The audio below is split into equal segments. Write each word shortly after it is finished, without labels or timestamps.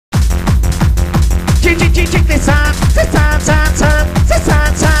check this time.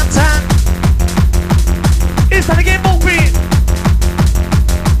 It's time to get moving.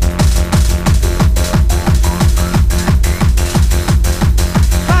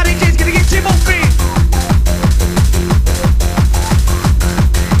 My DJ's gonna get you moving.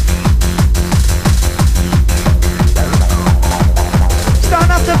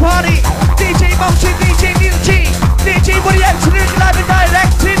 Starting up the party. DJ Motion, DJ Neil G. DJ, what are you absolutely live and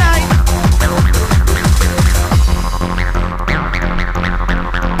direct tonight?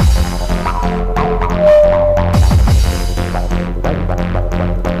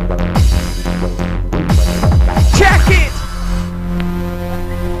 Check it!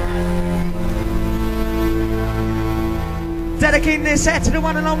 Dedicating this set to the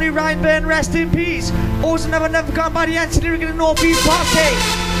one and only Ryan Byrne, rest in peace. Also never gone by the Anthony Riggin and North East Party.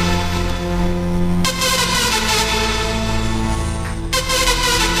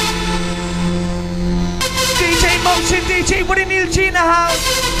 DJ Motion, DJ Woody Neil G in the house.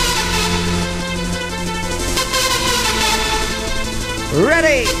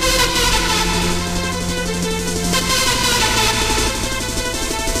 Ready.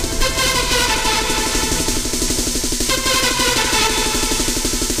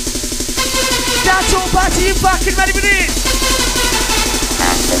 That's all party, you fucking ready for this?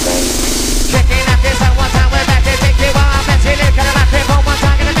 Checking out this one time, we're back to take you off and see it, gonna back it one more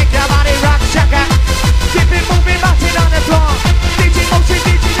time, gonna make your body rock, shaka. Keep it moving, bounce it on the floor. DJ Motion,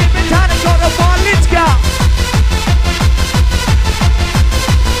 DJ Living, time to go to war, let's go.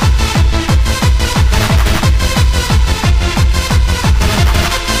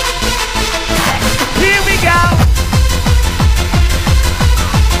 Here we go.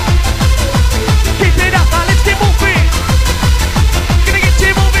 Keep it up, now let's get moving. Gonna get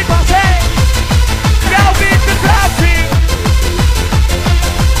you moving, party. Go with the clapping.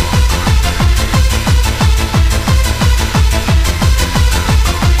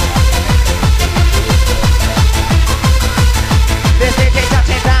 This DJ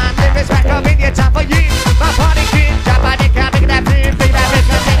touching time, lyrics back up in your time for you. My party kid, drop body count, make that move, big that bitch,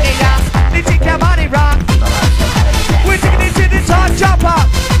 gonna take it out. Let's take your body rock. We're taking it to the top, jump up.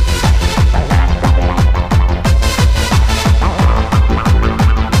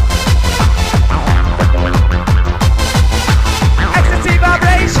 Ecstasy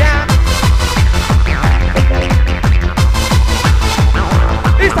vibration.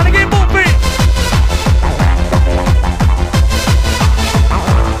 It's time to get moving.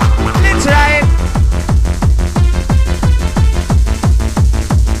 Let's ride.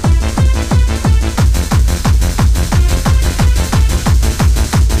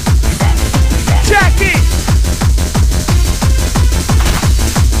 Check it.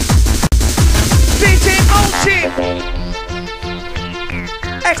 DJ Motion.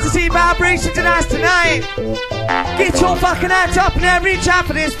 Ecstasy vibration tonight. Get your fucking hands up and then reach out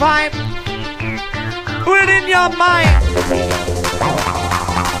for this vibe. Put it in your mind.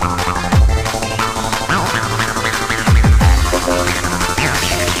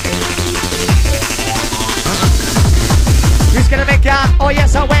 Who's gonna make ya? Oh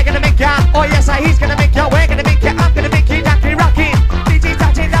yes, we're gonna make ya. Oh yes, he's gonna make ya. We're gonna make ya. I'm gonna make you rocky rocking. DJ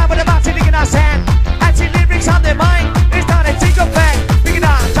touching down with a bouncy in our sand. Adding lyrics on their mind. It's not a take effect. Pick it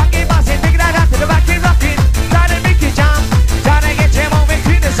up, talking bouncing, pick it up to the back and rocking. Try to make you jump. Try to get you moving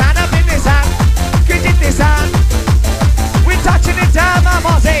to the sound up in this sound. Get it this sound. We're touching it down, my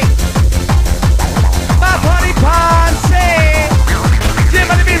mozzie. My body party. You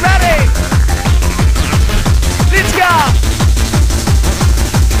better be ready. Let's go.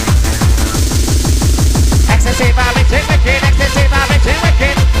 Ecstasy vibration wicked, ecstasy vibration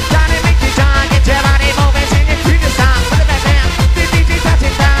wicked. Trying to make you jump, get your body moving, sing it to the sound. Put it back down, the DJ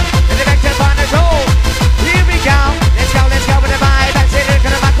touching down, and the back to on the roll. Here we go, let's go with the vibe. That's it,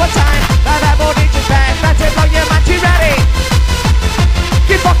 gonna rock one time. Bye bye, more DJs back. That's it, blow your mind, you ready?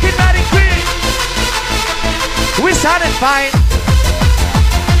 Get fucking ready, quick. We're starting fine.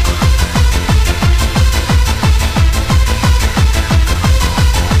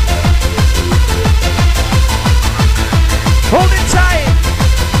 Hold it tight.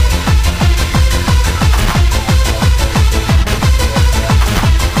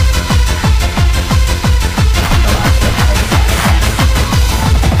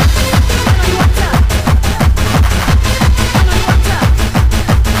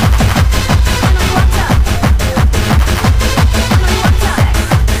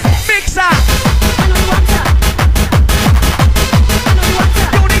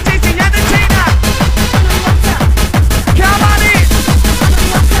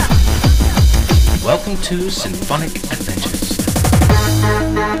 to Symphonic Adventures.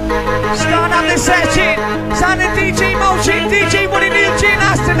 Start up this session.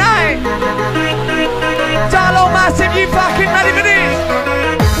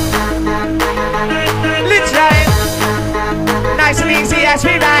 easy as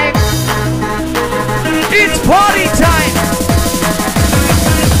we rhyme. It's party time.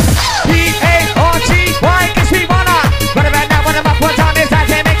 P-A-R-T-Y, cause we wanna run around now, one of my put on is that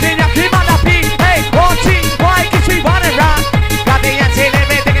they make me up, keep on the P-A-R-T-Y, cause we wanna rock. Got the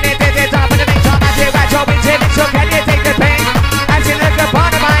anti-limit, thinking it did it up, and the big time I do at your winter, so can you take the pain? Anti-limit upon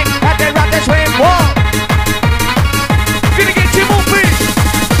the mic, have to run the swim wall. Gonna get you moving.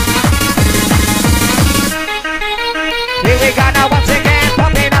 Here we go now once again,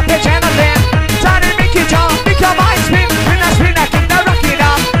 pumping up the channel then. Trying to make you jump, make your mind spin.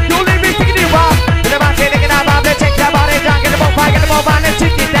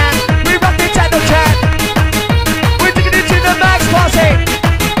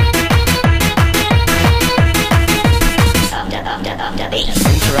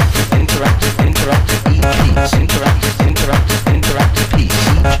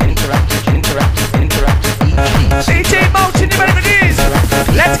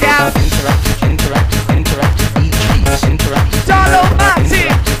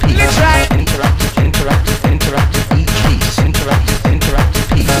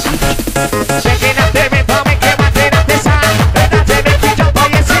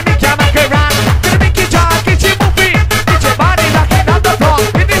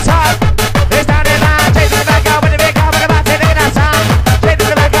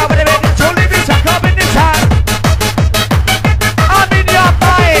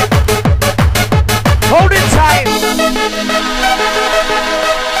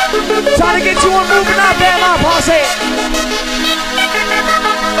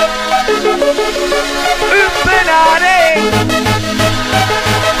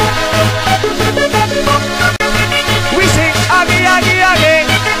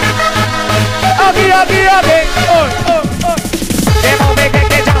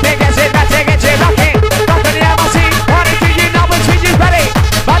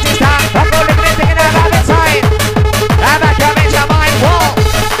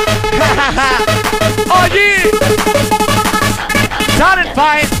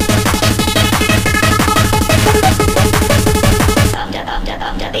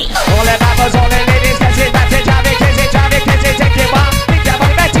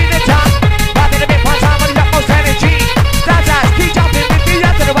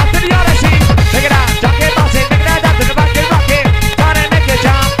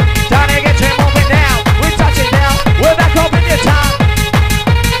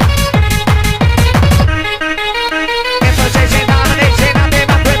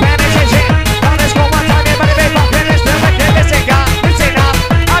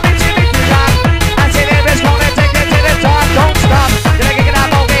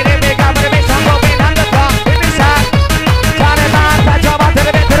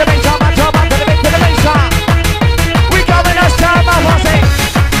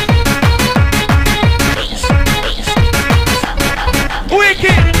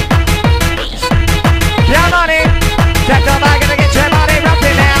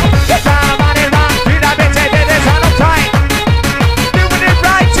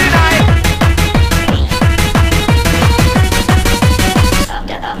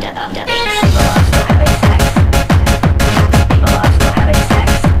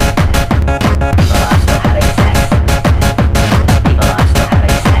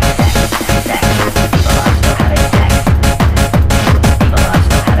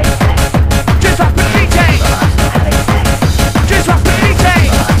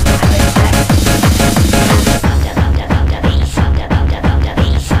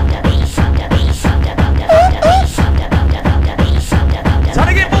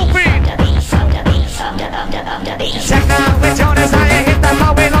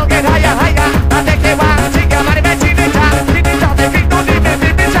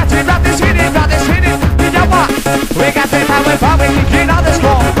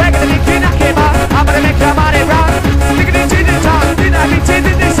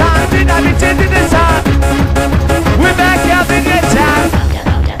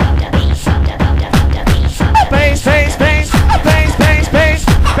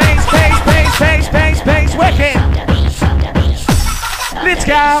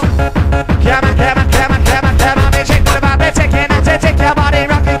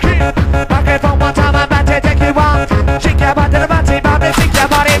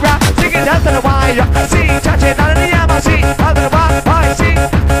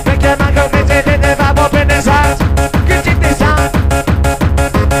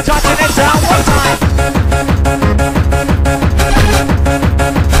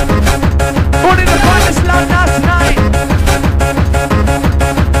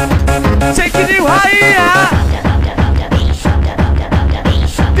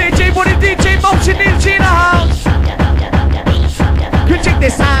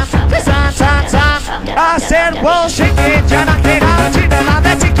 Well, shake it, you're not getting out. Cheat it on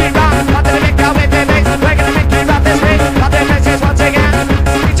the tiki rock. I'm gonna make out with the bass. We're gonna make you rock this beat. Pop the faces once again.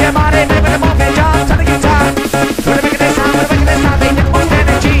 Beat your body, baby, with a moving job. Turn the guitar. We're making this sound, we're making this sound. Make the most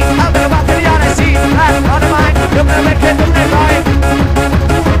energy. I'm gonna walk to the honesty. I'm on the mind. You're gonna make it, doing it right.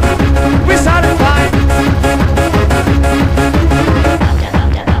 We started fine.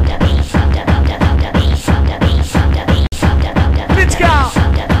 Let's go.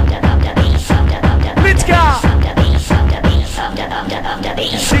 Let's go.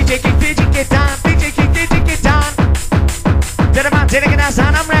 DJ King, get down. DJ King, get down. To the mountain, get us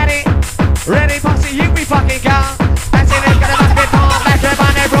on. I'm ready. Ready, posse, you be fucking gone. That's it, gonna back it on. Back it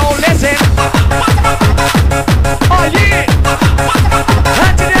on and roll, listen. Oh yeah.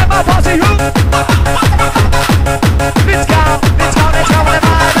 And to the my posse, who? Let's go, let's go, let's go.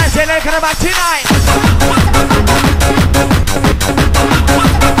 That's it, gonna back tonight.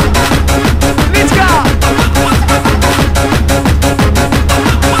 Let's go.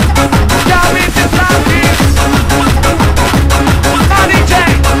 Yeah, we just love you. My DJ.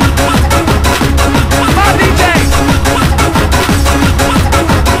 My DJ.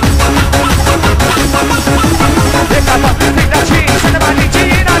 Pick up a pick that cheese. Send my DJ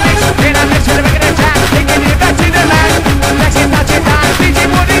in a mix. In a mix, you're making a jack. Taking it back to the leg. Next in that you time. DJ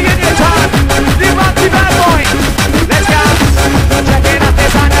Woody in your time. You want the bad boy. Let's go. Check it out,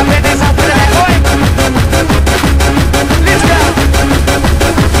 this on the business up to the bad boy. Let's go.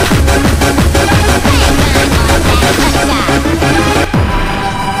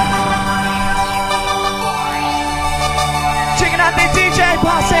 Checking out the DJ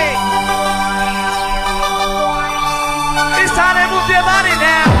posse. It's time to move your body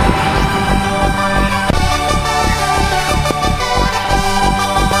now.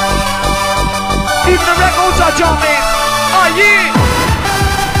 Even the records are jumping. Oh yeah.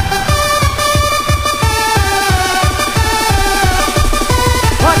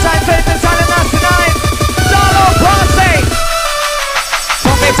 One time favorite time last tonight. Solo posse.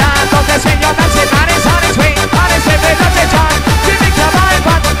 Pump it time, pump the swing, your man said on his way. On his way, baby, not the time. You make your mind,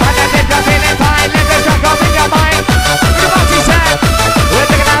 but I got it, you're feeling fine. Let the drug go in your mind. You know what he said. We're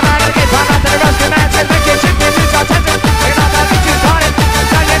taking our mind to get fun after the rest of the match. And make it shit, we lose our attention. We're not that bitch, you started.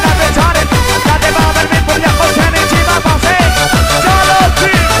 Now you're not retarded. Got the bomb and rip with your most energy, my posse. Solo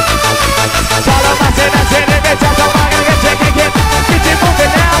team. Solo posse, that's it, if it's just a man, gonna get shaking, get you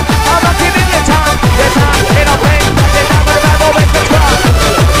moving now. I'm not giving you time. Your time, it don't play. Get down with the bad boy, let's go.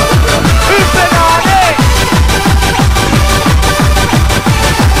 Who's been on it?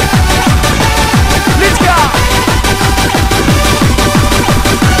 Let's go.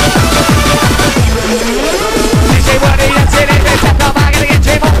 DJ Woody, that's it, if it's just a man, gonna get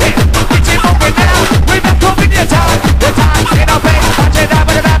you moving. Get you moving now. We're not moving your time. Your time, it don't play. Punch it down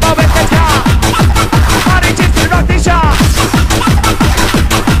with the bad boy, let's go. Money just to rock the show.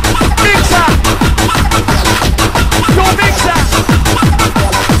 Mixer. Go mixer.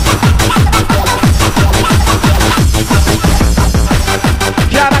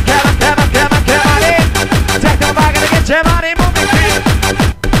 Come on in. Take the bag and get your money moving, kid.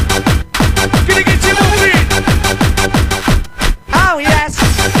 Gonna get you moving. Oh yes.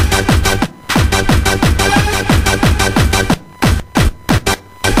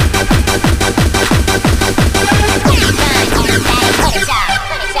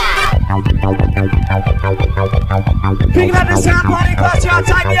 Picking up the sound party party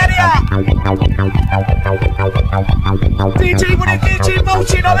outside the area. DJ Woody, DJ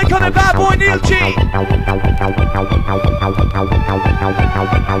Motion, are they coming bad boy Neil G? Gonna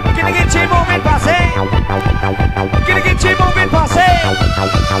get you moving, posse. Gonna get you moving, posse.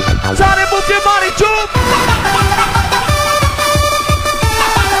 Try to move your body, jump.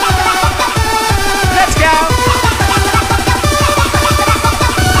 Let's go.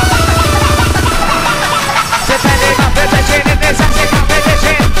 Depending on position in this acting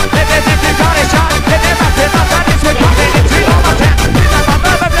competition. Let the different got a shot. Let them up in my bodies with confidence. We all my time. Let them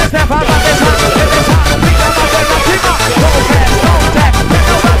up, let's step up on this one.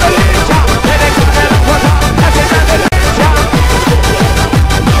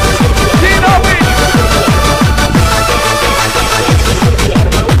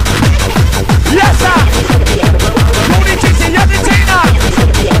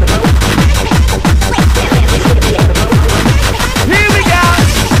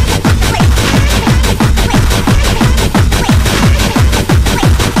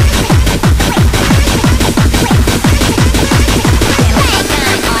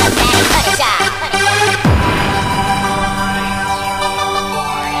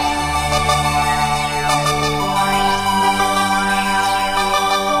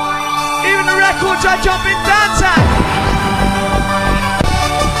 culture jumping dancer.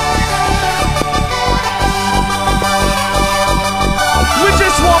 We're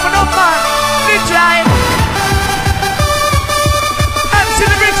just warming up, man. DJ. MC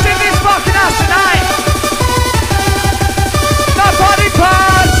the Big Sing this fucking house tonight. The party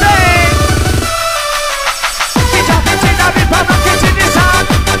party. We jumping to the rip, I'm not getting this on.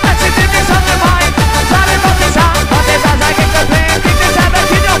 Let's see this on the mind. Party rock this on. But this as I get the pain. Keep this ever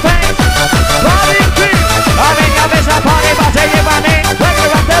in your face. Party creep. I'm in your face, a party party, you and me. We're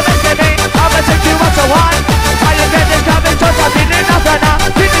gonna rock the rest of me. I'm gonna take you once a while. How you get this coming, just I'm feeling after now.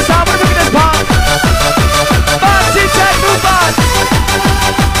 Keep this on, we're looking this part. Party check, move on.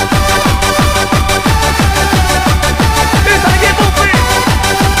 It's gonna get moving.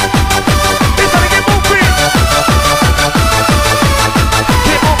 It's gonna get moving.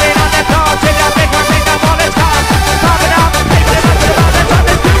 Keep moving on the floor till you make her make the bullets come. Pop it up, hey, put it back to the ball and try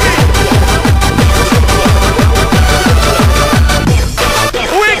to do it.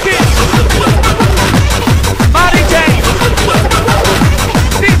 Wicked. Marty J.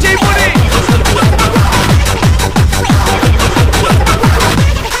 DJ Woody.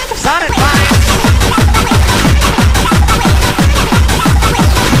 Sonic Fine.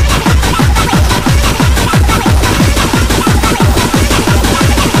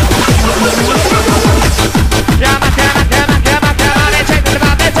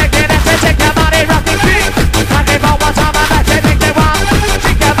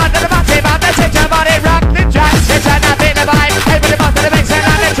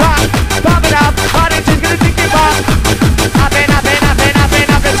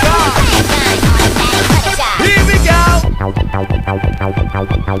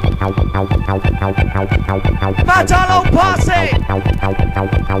 Battle Posse!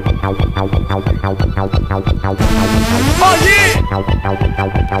 Oh yeah!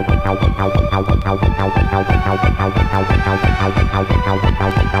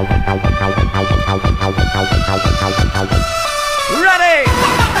 Ready!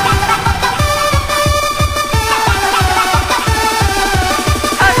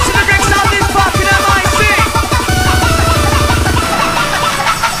 Actually brings out this fucking MIC!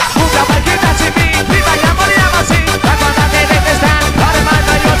 Move your body, that's it, me. Leave my hand on the MIC. Back on that day, take this stand. Out of mind,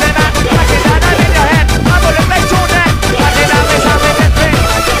 you're the man. Back it down, I'm in your head. I'm gonna play to that. Back it down, it's something that's free.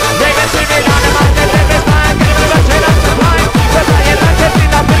 They can see me down the mind, they take this time. Get it up, straight up to mine. We're flying like a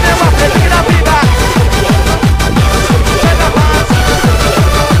pin up in the rock, they're picking up fever. Check the boss.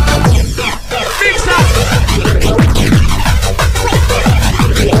 Mix up.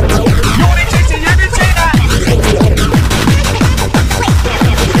 You only taste it, you can say that.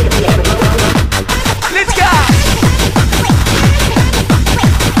 Let's go.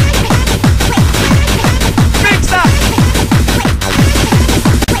 Mix up.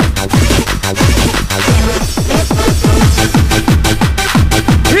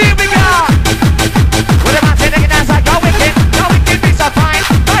 Here we go. What am I saying? Dance like go wicked beats are fine.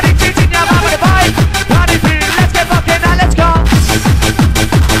 Body changing your mind with a vibe. Body free, let's get fucking now, let's go.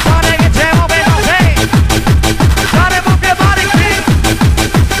 Gonna get you moving all day. Gotta move your body free.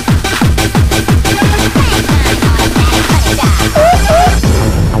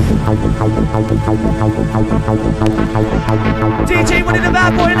 DJ winning the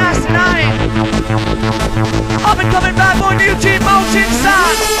bad boy last tonight. Up and coming bad boy, new team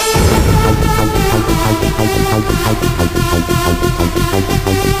Motionsounds.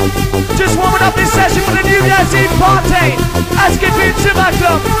 Just warming up this session for the New Year's Eve party. Let's get into my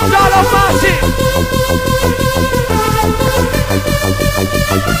club, Darlington.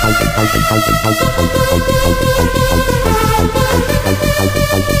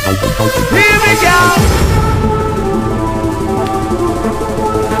 Here we go.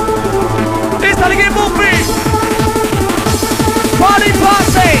 It's time to get moving. Party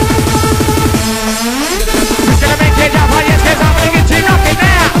party. We're gonna make it up, yes, cause I'm gonna get you knocking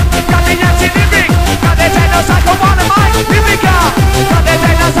now. Got the yanks in the ring. Got the techno psycho on the mic. Here we go. Got the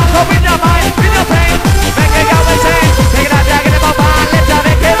techno psycho in your mind, in your pain. Make it go insane. Take it out, drag it in my mind. Let's have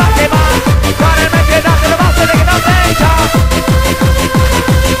it, get up, get on. Gotta make it up to the boss, take it up, take it.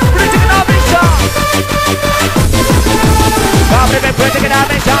 We're taking off his song. We're taking off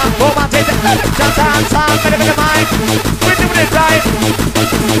his song. Go on, take it. Just on time, better with the mic. We're doing it right.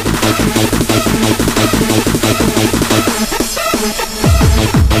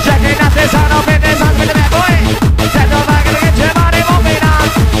 Checking out this sound of it, this sound with the bad boy. Set the mic and get your body moving on.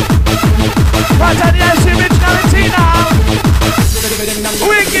 What's on the originality now?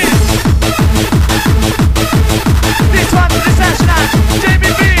 Wicked. This one's the session at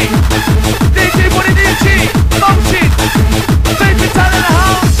JBB. DJ Woody DG. Motion. Baby, tell in the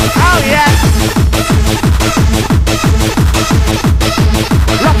house. Oh yeah.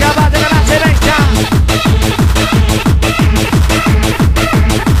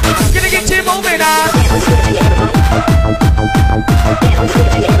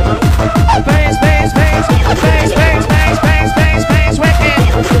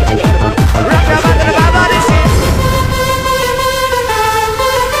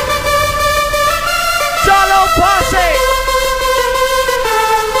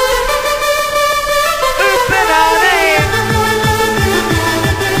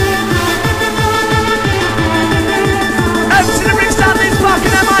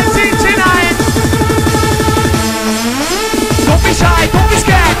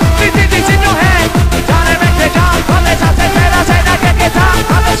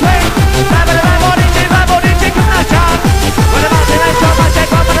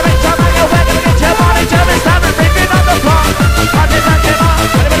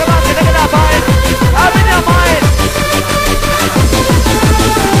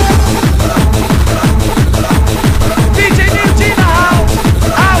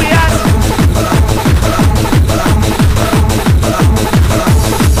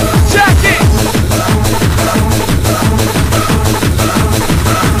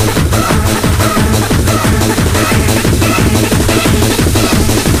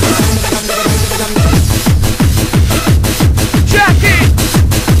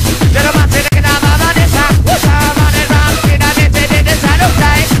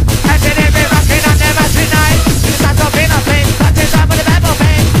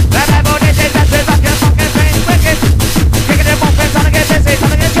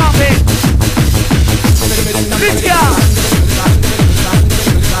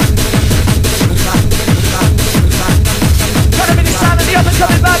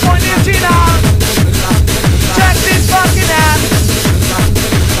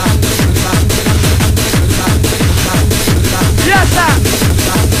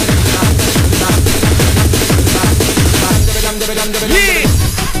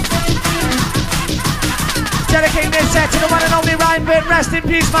 Dedicating this set to the one and only Ryan Bin. Rest in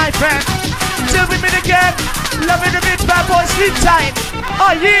peace, my friend. Till we meet again. Loving the big bad boy sleep time.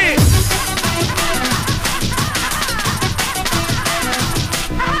 Oh yeah.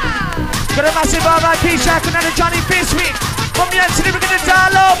 Got a massive R.I.P. Shack and a Johnny Biscuit. From Yancy, we're gonna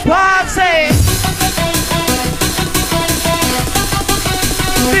download party.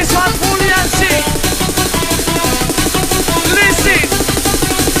 This one for Yancy. Listen.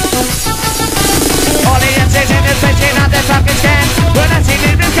 All the Yancy's in the bitchin' on the fucking scan. When I see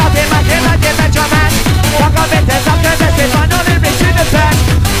the new copy, my kid, I get that your man. Walk on it, there's something that's been fun on the rich in the back.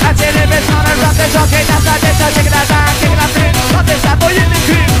 I tell him it's not a rock, it's okay, that's not this, I'm taking that back, taking that thing. Not this, that boy in the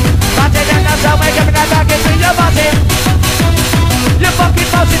cream. But then that's how we're giving that back into your body. You're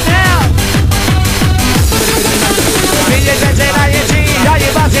fucking buzzing now. Are you dancing, are you G, are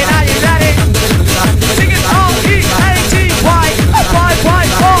you buzzing, are you ready? Sing it R-E-A-T-Y, a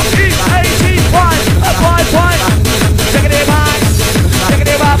 5.4 E-A-T-Y, a 5. Take it in mind, take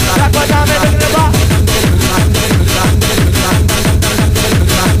it up, back one down, take it up.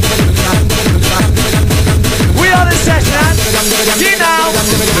 We are the session, you know.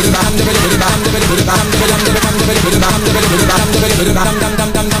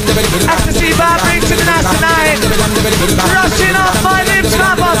 Ecstasy vibrates to the night tonight. Rushing off my lips,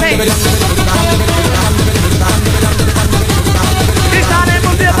 my body. It's time to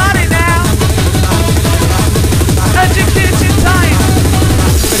move your body now. Education time.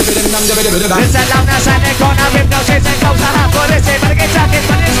 It's a long night and corner with no chase and close. I have for this, but I get jackets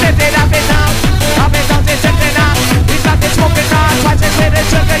when it's lifted up and down. Up and down, it's sitting up. He's got this smoking on. Twice as with a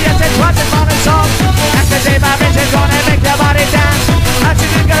sugar, yes, it's twice as on a song. Ecstasy vibrates is gonna make your body dance.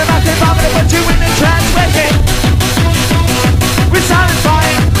 Actually, got a massive bomb to put you in the trance with it. We're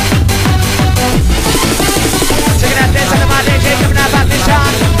satisfying. Checking out this under my DJ, giving out back in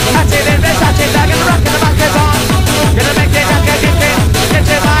shot. I see the best, I take that, gonna rock in the microphone. Gonna make it up, get it. Get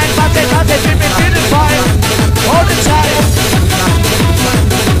your mind, bounce it, dripping through the fire. Hold it tight.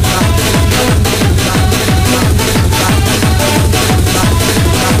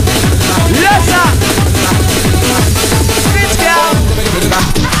 Yes, sir. Let's go.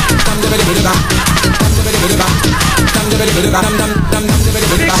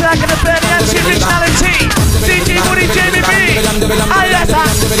 Big track in the belly and she originality. DJ Woody Jamie B. Ah, yes, sir.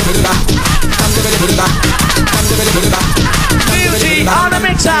 Music on the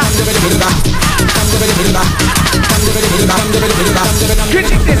mixer.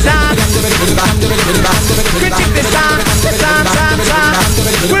 Critique the sound. Critique the sound. Sound.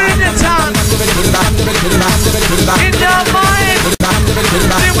 We're in the town. In your mind.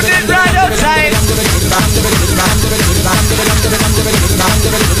 Doing it right outside.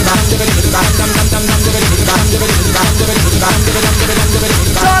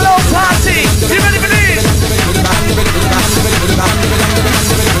 Solo party. You ready for this?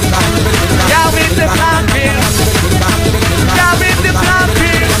 Down in the blanket. Down in the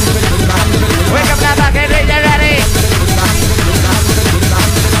blanket. Wake up now, back and get ready.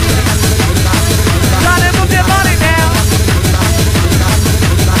 Try to move your body now.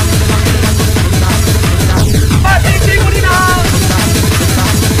 My DJ Woody in the house.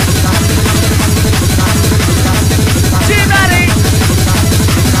 Team ready.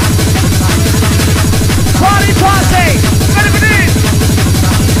 Party. Ready for this?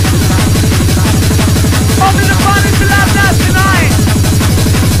 Open the party to last night tonight.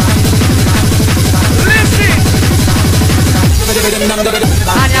 Listen.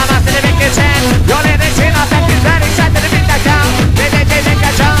 Andiamo a vedere che c'è. Io le decine a tanti bene, sette di vita down. Vedete che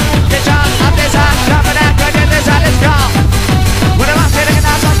c'è, attesa, drop that good in this, let's go. When I'm sitting in the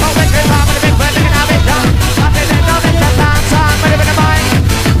house, I'm going to come with a big friend, and I'm in town. I'm in the know that the dance on, ready for the mind.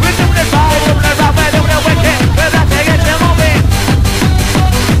 We're doing it right, doing it right, we're doing it wicked. We're not taking it, we're moving.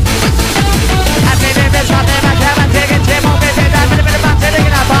 I think if it's not there, I can't take it, we're moving. I'm in the middle of sitting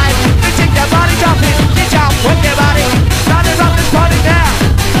in a vibe. You take your body jumping, get out with your body. Starting from this party now.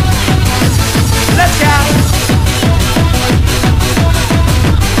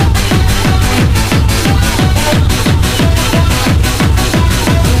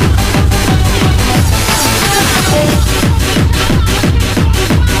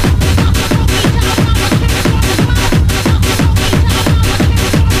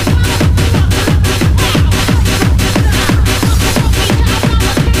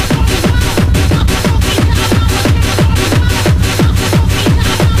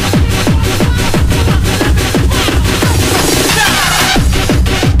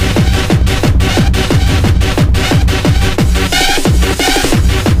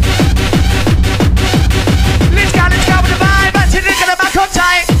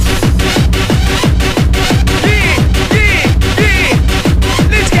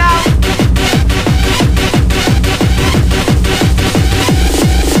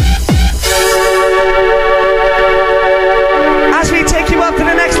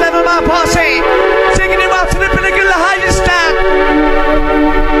 posse. Taking you out to the pinnacle of how you stand.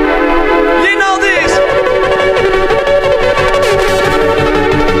 You know this.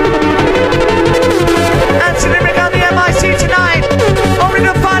 Anthony Rick on the MIC tonight. Only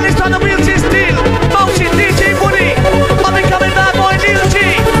the finest on the wheels is still. Motion DJ Woody. On the coming bad boy Lil G.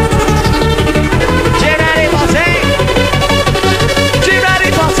 Get ready, posse. Get ready,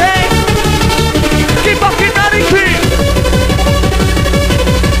 posse. Keep fucking running, crew.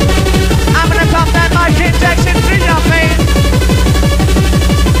 I'm gonna pop that mic injection through your face.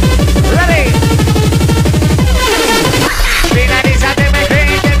 Ready? Three ladies out there, make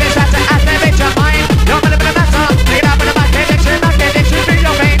green. Give this out to activate your mind. You're gonna be the matter. Take it up in the mic injection through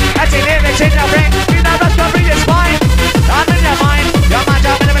your vein. That's the lyrics in your brain. Feel that rush going through your spine. I'm in your mind. Your mind's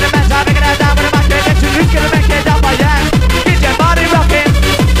up in the matter. Make it out down with the mic injection. Who's gonna make it up by yeah? Get your body rocking.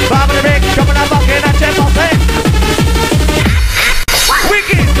 Bob and the Rick, coming up fucking at your posse.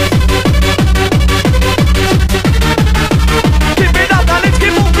 Wicked. Keep it up now, let's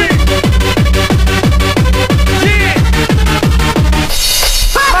keep moving. Yeah.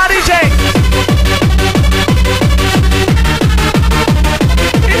 My DJ.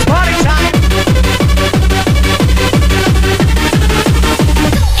 It's party time.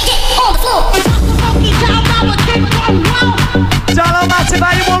 Dollar massive,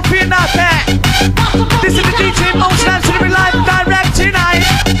 you won't feel nothing. This is the DJ Motionsounds to be live direct tonight.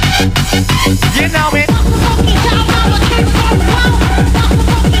 You know it.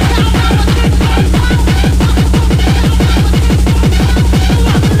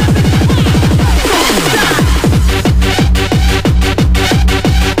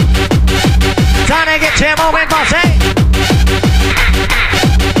 Trying to get your moment, boss, eh?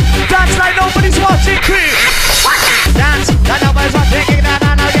 Dance like nobody's watching, crew. Dance like nobody's watching, kick that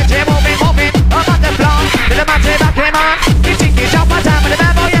down, now get your moving, moving. Up on the floor, to the massive back him on. You think it's up on time with the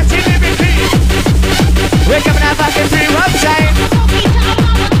bad boy, yes, he's living free. We're coming out back in free website.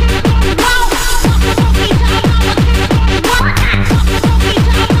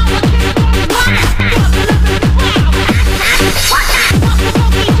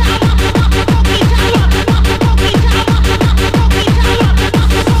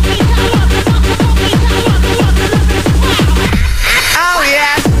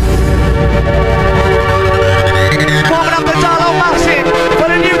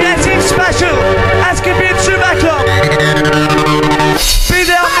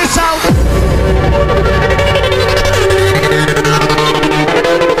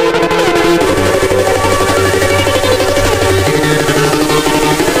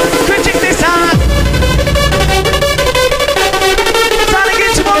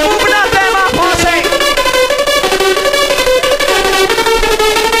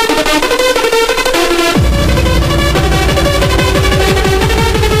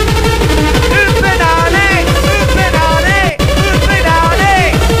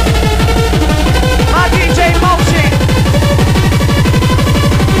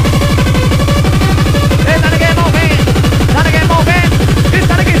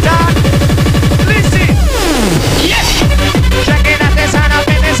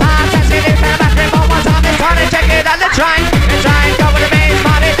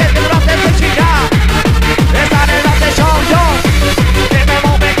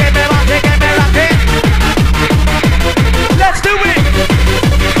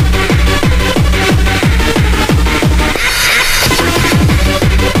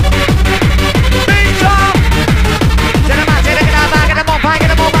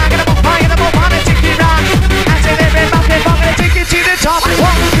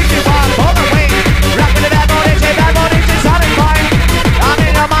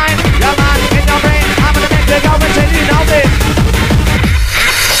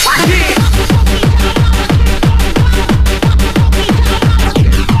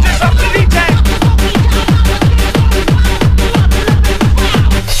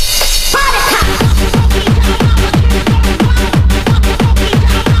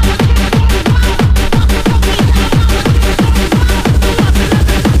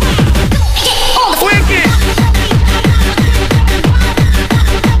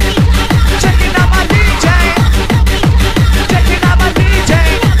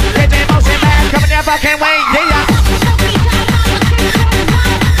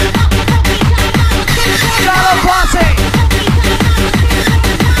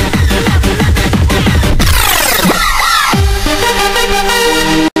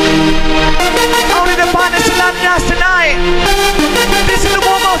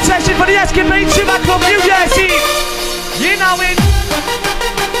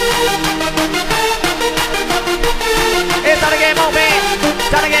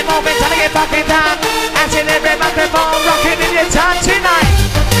 it fucking down. Until every microphone rocking in your time tonight.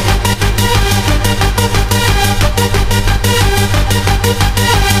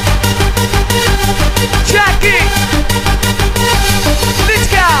 Jackie, let's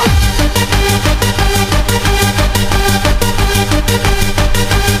go.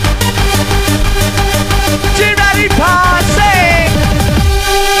 G-Ready Party.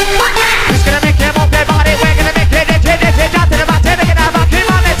 Who's gonna make you move their body? We're gonna make it down to the bottom. They're gonna rock him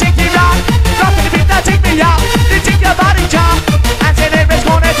on and take you rock. Rock to the beat, now take me out. They take your body jump. Until everybody's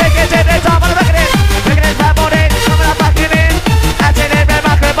gonna take it to the top of the bucket. Look at this bad body, coming up back in. Until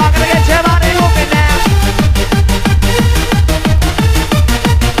everybody's gonna get your body moving now.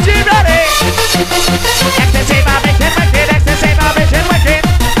 G-Ready. Ecstasy vibration wicked, ecstasy vibration wicked.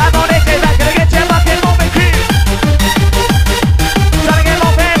 I'm on it, back gonna get your bucket moving crew. Trying to get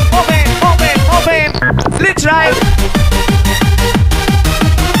moving. Let's ride.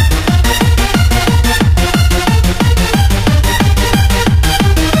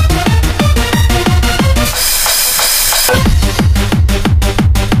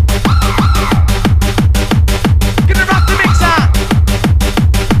 Gonna rock the mixer.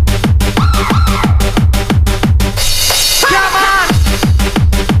 Come on.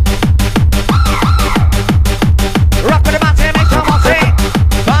 Rock with the mountain, make some more sing.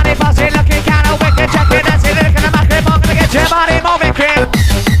 Funny bossy, looking kinda wicked, checking and see, looking at my crib, I'm gonna get your body moving, crib.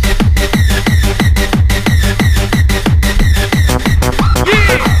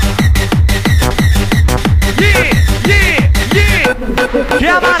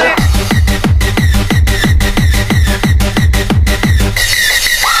 Yeah. Come on in.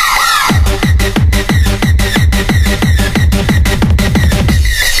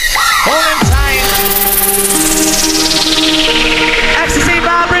 Hold him tight. Ecstasy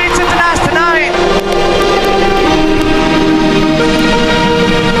vibrates into last tonight.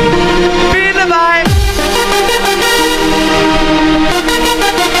 Feel the vibe.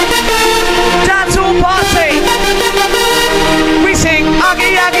 Dance all party. We sing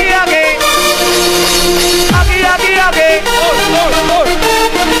Aggie, Aggie, Aggie. Aggie, Aggie, Aggie.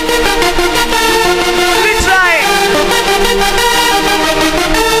 Let's try.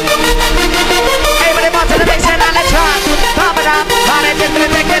 Everybody want to the mix and let's rock. Pop it up, pop it, just gonna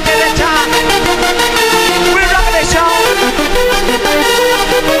take it to the top. We're rocking the show.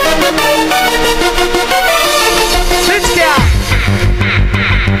 Let's go.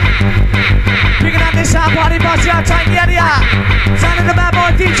 Picking up this sound party bus, yeah, tight, yeah. Sounding the bad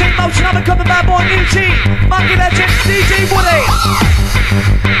boy DJ Motion, I'm a couple bad boy New G. Monkey Legend, DJ Woody.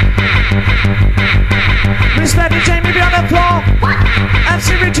 Respect to Jamie beyond the floor.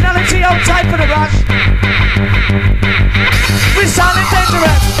 MC Originality, hold tight for the rush. We're sounding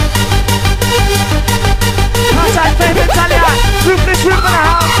dangerous. Hashtag favorite Italia. Ruthless Roof in the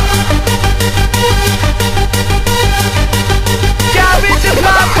house. Gavin the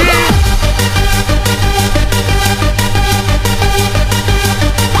club here.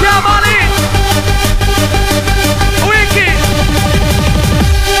 Come on in. Wicked.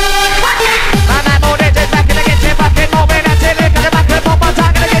 My man more than just back in the kitchen, bucket moving until it got the back of the bump. I'm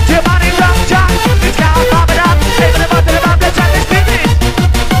gonna get your body rock, jack. Let's go, pop it up. Hey, the button about the track is spinning.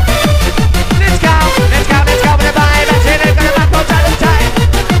 Let's go with the vibe until it got the back of the time.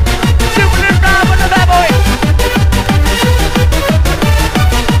 Doing it right with the bad boy.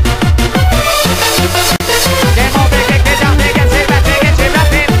 Get moving, get down, get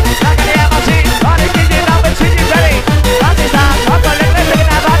rapping. Like an MLC, all the kids in love, it's really ready. That's it, stop, I'm gonna let it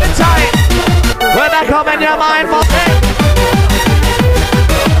have all the time. We're back home in your mind for thing.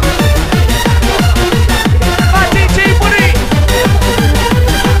 My DJ Woody.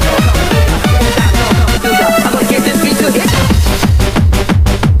 I'm gonna get this beat to hit.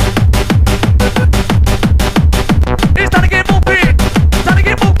 It's time to get moving. It's time to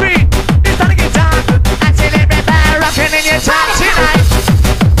get moving. It's time to get down. Until everybody rocking in your time tonight.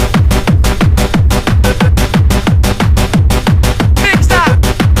 Mixer.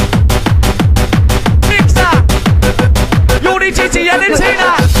 Yuri Titi and Tina.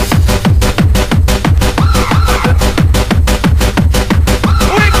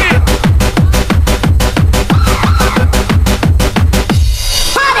 Wicked.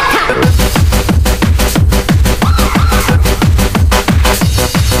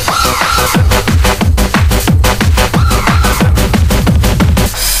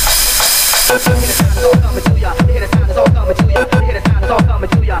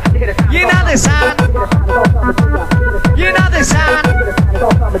 You know the sound. You know the sound.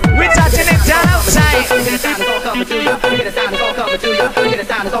 We're touching it down outside.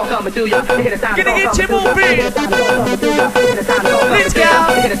 Gonna get you moving. Let's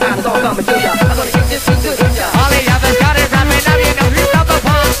go. coming to ya. I'm gonna give this beat to ya. All the others got it rapping, now you know who's number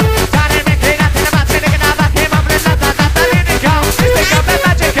one. Started making nothing about it, nigga, now back him up, and not in it go. This thing up and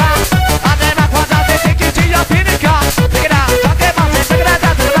magic go. On them up, one out, they take you to your pinnacle. Pick it up, talk about it, pick it up,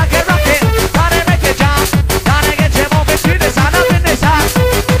 down to the rock and rockin'. Started making jump, started get you moving to the sound up in this house.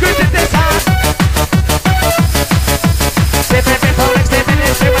 Good in this house. Sipping before next day,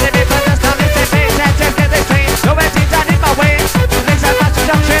 minutes, when they people just don't listen, pay attention to the stream. No empty down in my way. Next time I should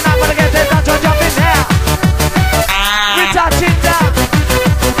jump in, I'm gonna get this down to jump in there. We're touching down.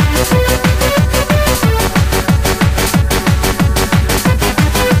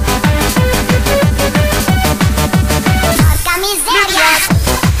 Porca miseria!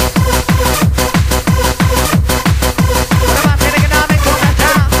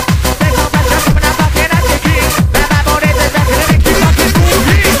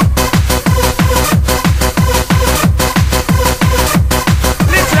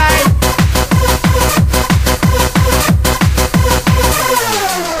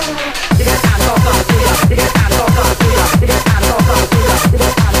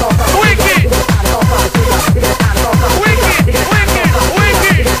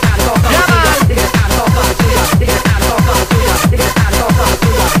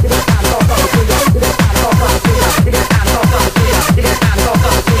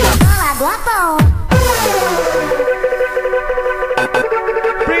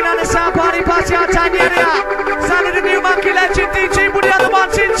 Bring on the sound party on time area. Sound of the new monkey legend DJ Woody on the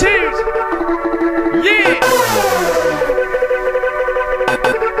ones and twos. Yeah.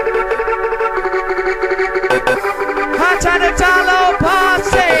 Hot and a download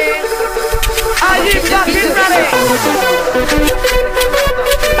party. Are you fucking ready?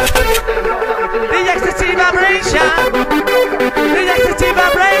 The ecstasy vibration. The ecstasy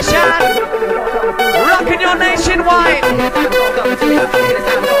vibration. Rocking your nationwide.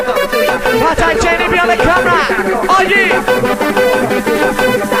 Part-time Jenny be on the camera. Are you?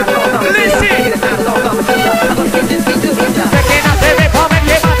 Listen. Picking up the rip,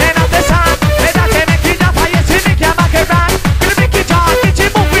 making up the sound. With that making up, I see me come back around. Gonna make it hard, get you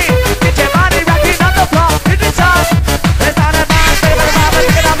moving. Get your body rocking on the floor. Hit the sound. There's not a man, baby, mama,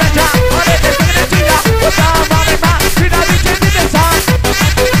 look at the jam. What is this gonna do now? What's up, mommy, ma? We know we can do the sound.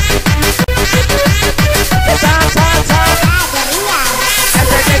 The sound, sound, sound.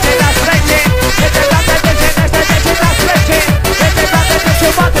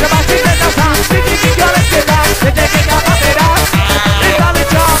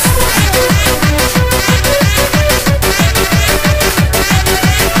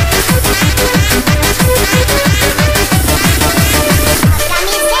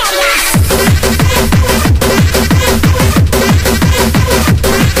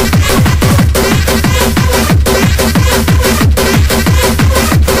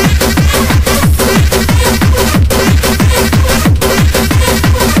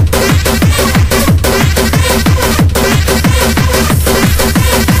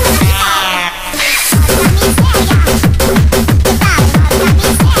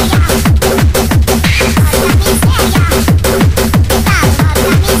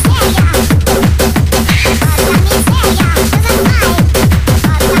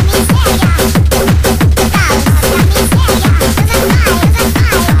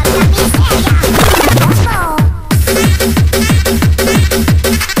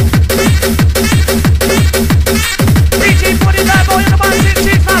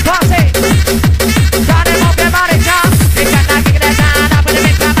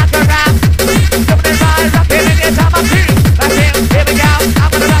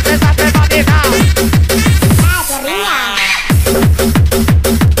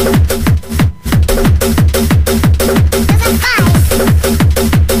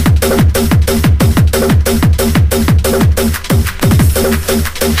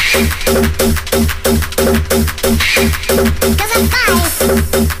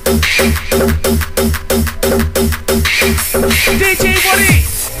 DJ Woody.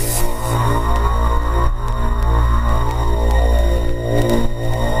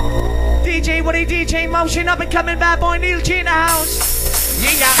 DJ Woody, DJ Motion, up and coming bad boy Neil G in the house.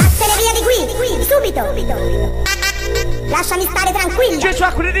 Yeah. Vattene via di qui, subito. Lasciami stare tranquillo. Just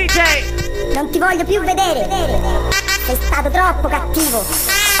rock with the DJ. Non ti voglio più vedere. Sei stato troppo cattivo.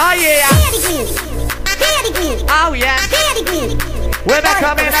 Oh yeah. Via di qui. Oh yeah. Via di qui. We're back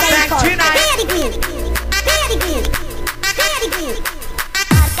coming up back tonight. Via di qui.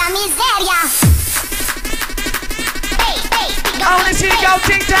 Porca miseria. I wanna see you go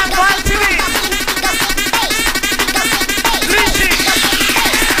ting tang one to it. Listen.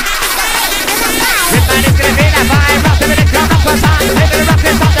 Everybody's gonna be that vibe, rock the rhythm, come up for time. Everybody rock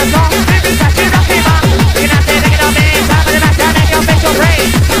this off the floor.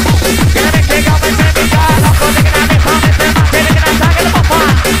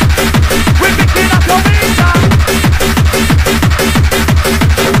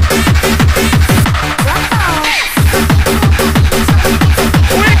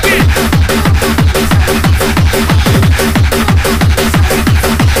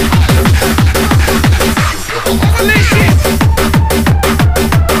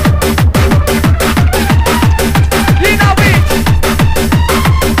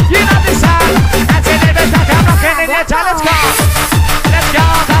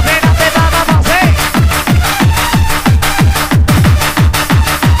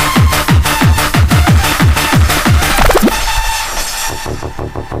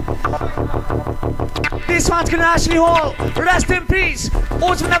 Martin and Ashley Hall, rest in peace.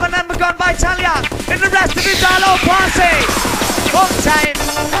 Autumn never never gone by Talia. In the rest of his Darlow party. Long time.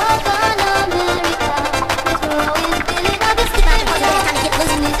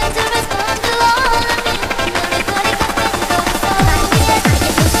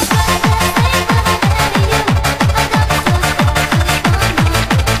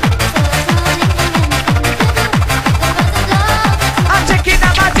 I'm checking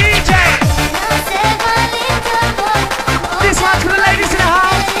out my DJ. This one's for the ladies in the house.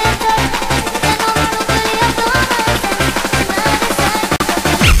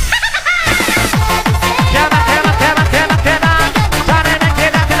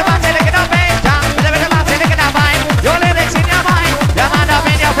 Your lyrics in your mind, your mind up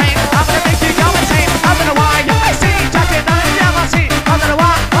in your brain. I'm gonna make you go insane. I don't know why you I see, just in the I see. I don't know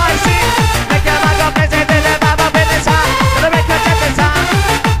why I see. Make your mind go crazy, feel it, vibe up in this heart. Gonna make you check this out.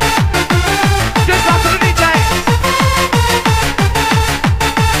 Just rock to the DJ.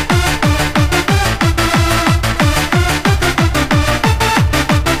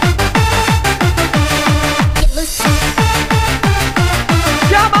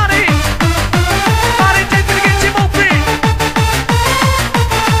 Yeah, money. Money, take me to get you more free.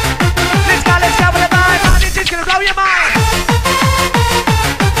 Let's go with the vibe. Money, just gonna blow your mind.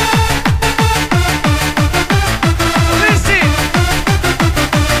 Listen.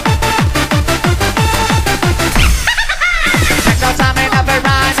 Check out time and never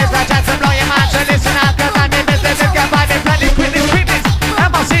rhyme. It's my chance to blow your mind. So listen up, cause I'm in business. It's got five and plenty, quickness.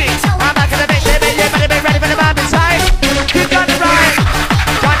 MLC. I'm not gonna make it, you better be ready for the vibe inside. You got it right.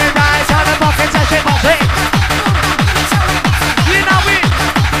 Got it right. On the pockets, I say more thing. You know it.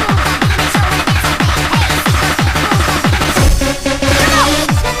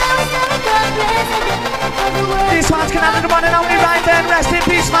 This one's gonna have the one and only right then. Rest in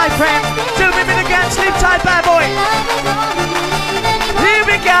peace, my friend. Till we meet again, sleep tight, bad boy. Here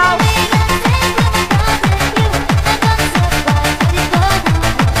we go.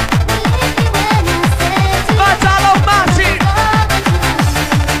 Batalo Martin.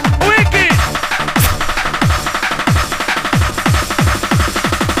 Wicked.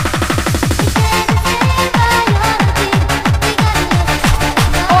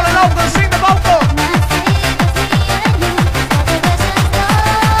 All along, we'll sing the vocal.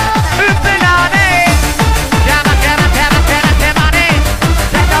 Upinane. Come on, come on, come on, come on, come on.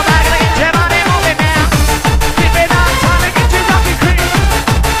 Take no back, get your money.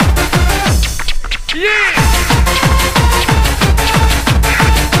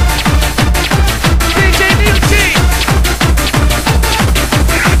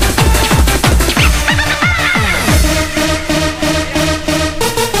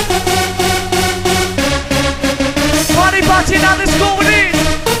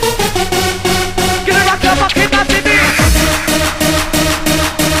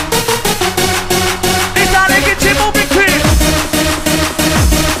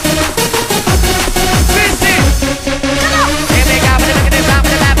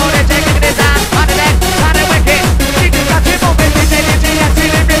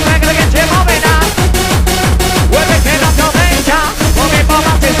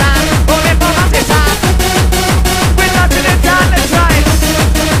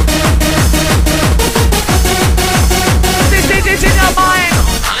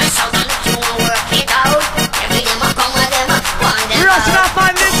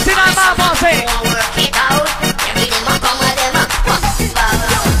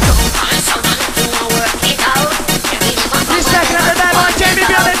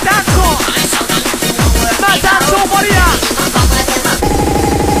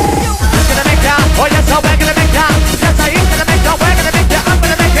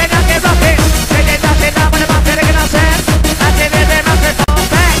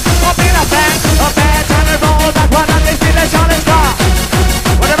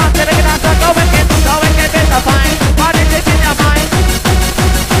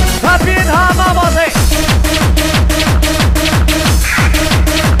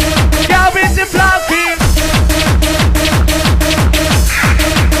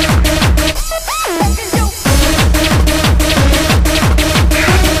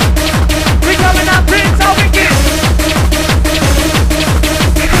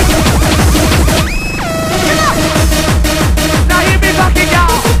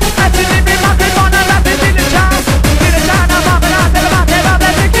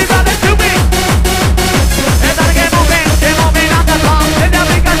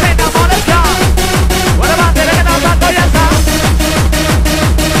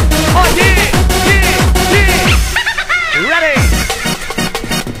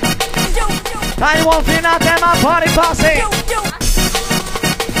 my party posse.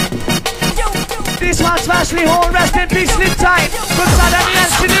 This one's Ashley Hall, rest in peace, live tight. Good side and the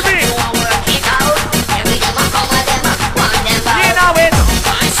to the ring. You know it.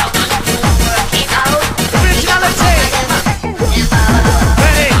 Originality.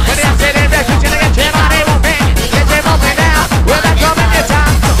 Ready, ready, I'm sitting back, you're gonna get your money moving. Get your moving now, we're back coming your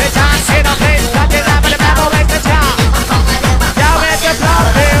time. The time, in a place, got your love and the battle, like the town. Down at the block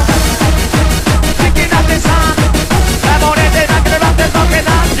field. Kicking up this song. I'm on it, they're not gonna rock this fucking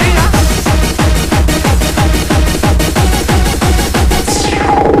up, yeah.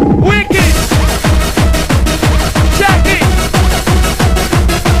 Wicked. Check it.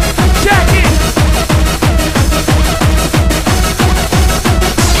 Check it.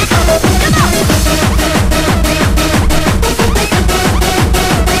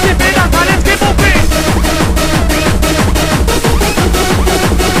 Keep it up, let's keep moving.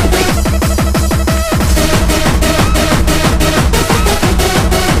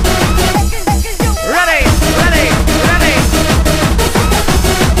 Ready, ready, ready.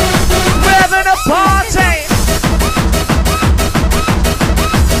 We're having a party.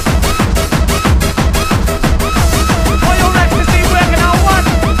 All your records need working on one.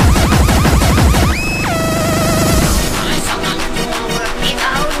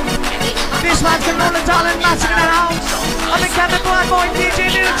 This one's the Roland Darlington massive in the house. I'm the Captain Blind Boy, DJ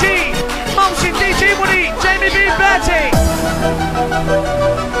New G, Motion, DJ Woody, Jamie B. Bertie.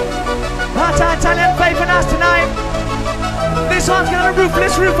 Hot Italian faith in us tonight. This one's gonna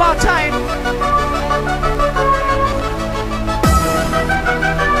ruthless roof our time.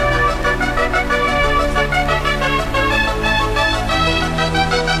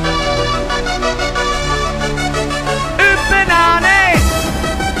 Banane.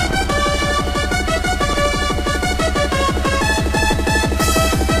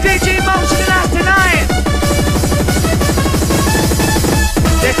 DJ Motion in us tonight.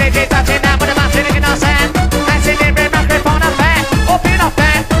 This DJ touching down with the mountain in our sand. And singing the microphone up there. Open up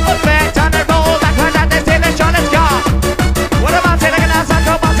there, up there. Turn and roll backward and then still and show let's go. What about singing in our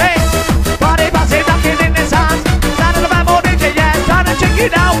circle party? Party party rocking in the sound. Sound of the bamboo DJ, yeah. Time to check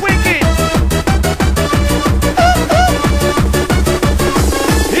it out, wicked.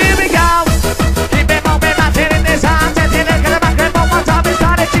 Here we go. Keep it moving, mountain in the sound. And still and get the microphone one time. It's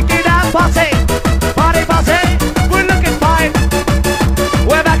time to check it out, party. Party party, we're looking fine.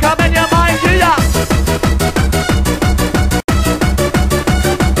 We're back up in your mind, yeah.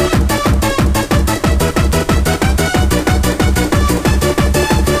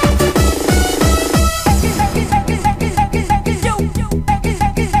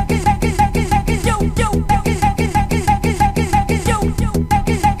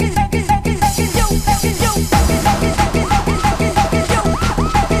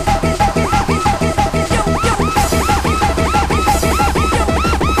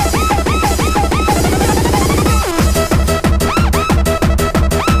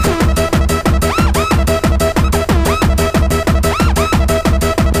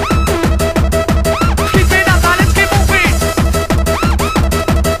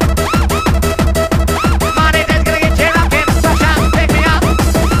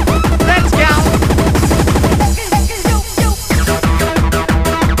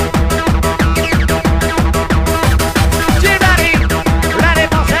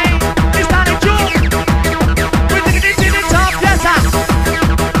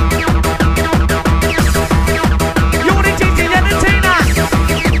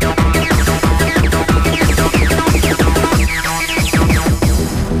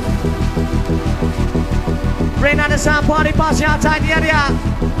 Sound party passing outside the area.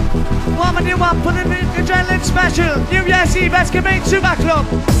 One and new one for the adrenaline special. New Year's Eve Escapade Super Club.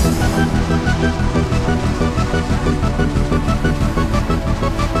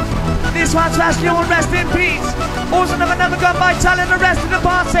 This one's last year will rest in peace. Also never gone by telling the rest of the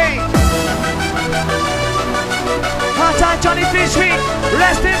party. Hard time Johnny Fish Week,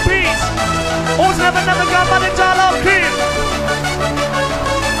 rest in peace. Also never gone by the Darlington crew.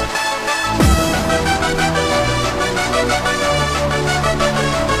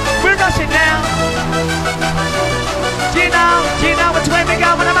 We're rushing now. Gino, it's where we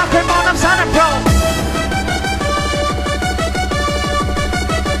go when I'm up on I'm sounding pro.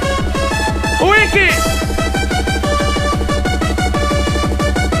 Wicked.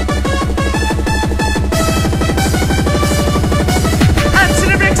 And to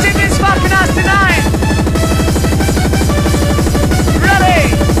the Ricks in this fucking us tonight.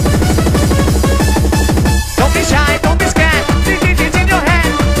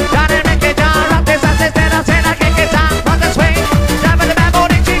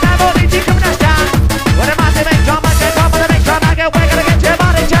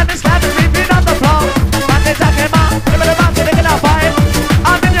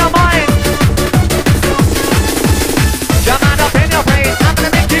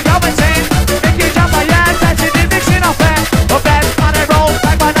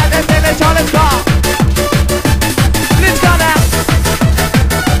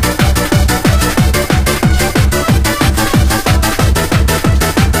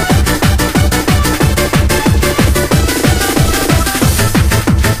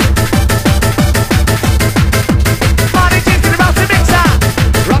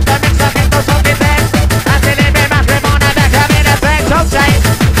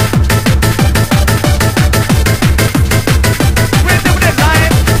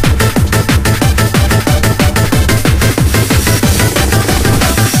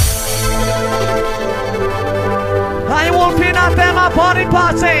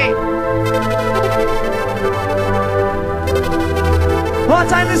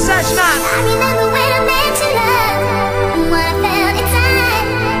 in the session.